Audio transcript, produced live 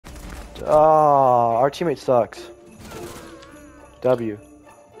Oh, our teammate sucks. W.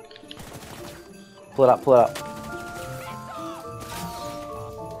 Pull it up, pull it up.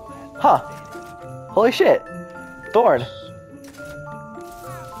 Huh. Holy shit. Thorn.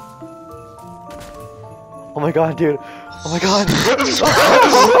 Oh my god, dude. Oh my god.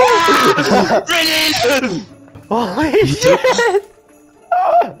 Holy shit.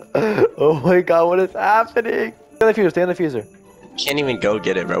 Oh my god, what is happening? Stay on the fuser, stay on the fuser. Can't even go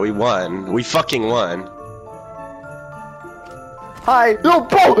get it, bro. We won. We fucking won. Hi. No,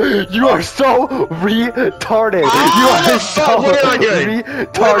 bro! You are so retarded. You are so what am I doing?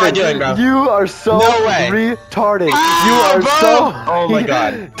 retarded. What am I doing, bro? You are so No way. retarded. You are bro. so Oh my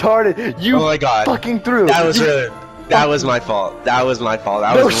god. retarded. You Oh my god. fucking threw. That was really. That was my fault. That was my fault.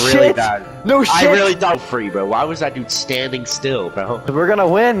 That No was really shit. bad. No shit. I really thought free, bro. Why was that dude standing still, bro? We're gonna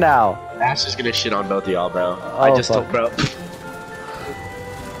win now. Ash is gonna shit on both of y'all, bro. Oh, I just fuck. don't, bro.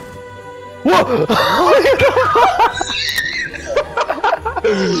 Whoa!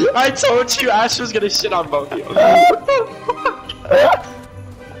 I told you Ash was gonna shit on both of you.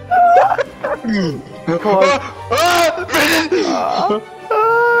 Come on.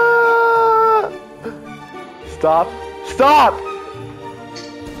 Stop! Stop!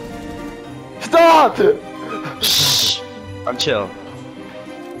 Stop! Shh. I'm chill.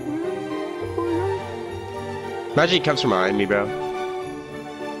 Imagine he comes from behind me, bro.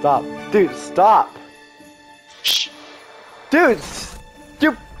 Stop. Dude, stop! Shh. Dude!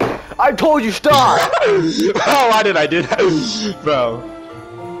 You... I told you stop! Oh, why did I do that? Bro.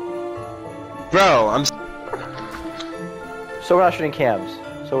 Bro, I'm... So we're not shooting cams.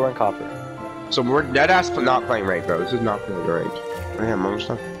 So we're in copper. So we're deadass not playing raid, bro. This is not playing the raid. Damn, almost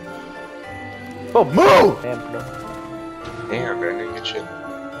done. Oh, move! Damn, no. Damn, man, good shit.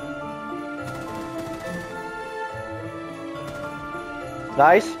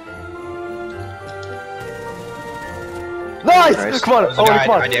 Nice. Nice! Come on, Owen, come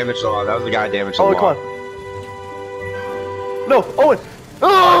on. I damaged a lot. That was the guy I damaged a Owen, lot. come on. No, Owen!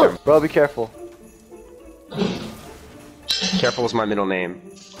 Oh! Bro, be careful. Careful is my middle name.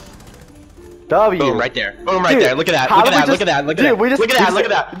 W. Boom, right there. Boom, right Dude, there. Look at that. how Look did at we that. Look at that. Look at dude, that. we just- Look at that. Look at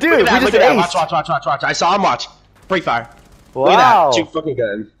that. dude, Look at that. we Look just at that. aced. Watch. I saw him watch. Free fire. Wow. Look at that. Too fucking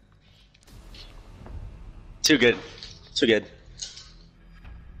good. Too good. Too good.